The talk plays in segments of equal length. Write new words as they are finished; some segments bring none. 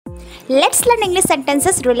Let's learn English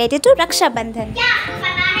sentences related to Raksha Bandhan. क्या आपको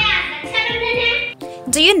पता है आज रक्षा बंधन है?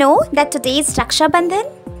 Do you know that today is Raksha Bandhan?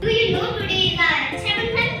 Do you know today is our रक्षा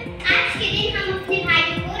बंधन? आज के दिन हम अपने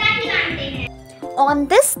भाइयों को राखी बांधते हैं. On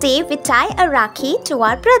this day, we tie a rakhi to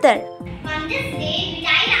our brother. On this day we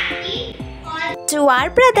tie राखी और To our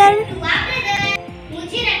brother. to our brother.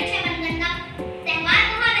 मुझे रक्षा बंधन का त्योहार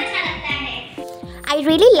बहुत अच्छा लगता है. I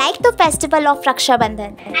really like the festival of Raksha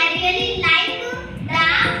Bandhan. I really like the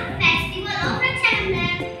festival of रक्षा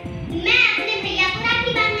बंधन. मैं अपने भैया को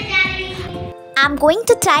राखी बांधने जा रही हूँ. I'm going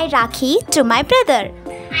to tie rakhi to my brother.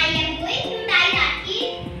 I am going to tie rakhi.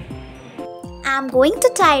 I'm going to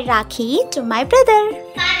tie rakhi to my brother.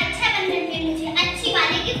 का रक्षा बंधन में मुझे अच्छी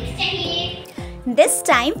वाली गिफ्ट चाहिए. This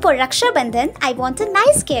time for Raksha Bandhan, I want a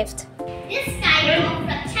nice gift. This time of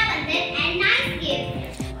रक्षा बंधन and nice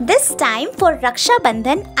gift. This time for Raksha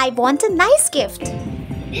Bandhan, I want a nice gift.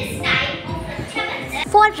 This time of रक्षा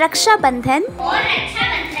बंधन For Raksha Bandhan, और रक्षा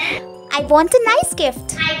बंधन I want a nice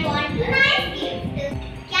gift. I want a nice gift.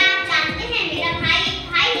 क्या आप जानते हैं मेरा भाई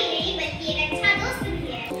एक भाई ही नहीं बल्कि एक अच्छा दोस्त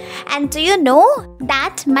भी है. And do you know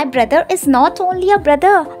that my brother is not only a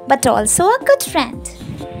brother but also a good friend?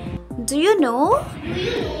 Do you know Do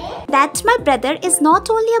you know that my brother is not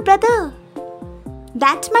only a brother?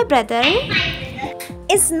 That my brother my brother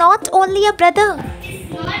is not only a brother is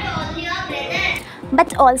not only a brother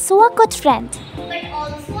but also a good friend. but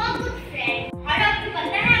also a good friend. और आपको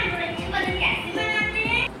पता है हम रक्षा बंधन कैसे मनाते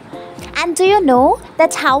हैं? And do you know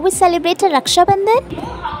that how we celebrate a Raksha Bandhan?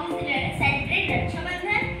 Know how we celebrate रक्षा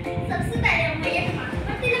बंधन? सबसे पहले हम भैया के माथे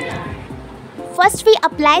पर तिलक लगाते हैं. First we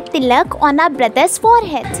apply tilak on our brother's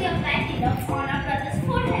forehead. We apply tilak on our brother's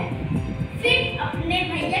forehead. फिर अपने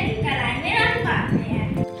भैया की कलाई में राखी बांधते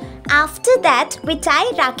हैं. After that we tie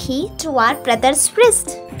rakhi to our brother's wrist.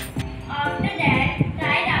 After that,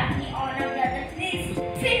 tie rakhi on our brother's wrist.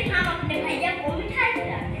 फिर हम अपने भैया को मिठाई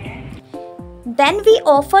खिलाते हैं. Then we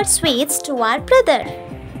offer sweets to our brother.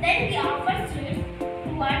 Then we offer sweets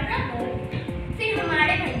to our brother. फिर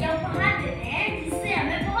हमारे भैया उपहार देते हैं जिससे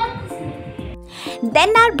हमें बहुत खुशी मिलती है. Then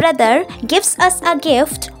our brother gives us a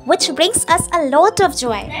gift which brings us a lot of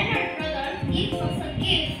joy. Then our brother gives us a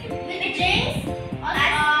gift which brings us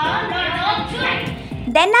a lot of joy.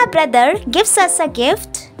 Then our brother gives us a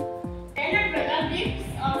gift Then our brother gives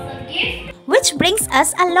us a gift which brings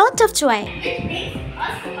us a lot of joy. which brings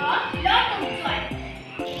us a lot of joy.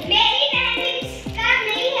 मेरी बहन भी इसका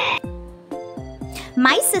नहीं है.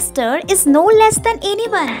 My sister is no less than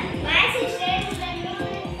anyone. My sister is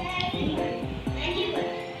anyone.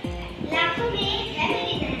 लाखों में एक है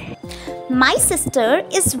मेरी बहन. My sister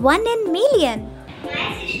is one in million. My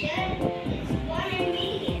sister is one in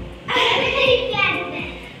million. मेरी प्यारी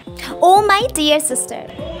बहन. Oh my dear sister.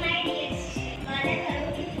 Oh my dear sister. वादा करो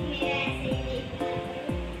कि तुम मेरा ऐसे ही देखना.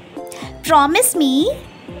 Promise me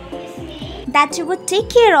Promise me that you would take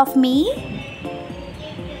care of me take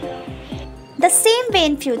care of me the same way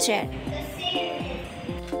in future. the same way.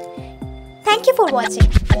 Thank you for watching.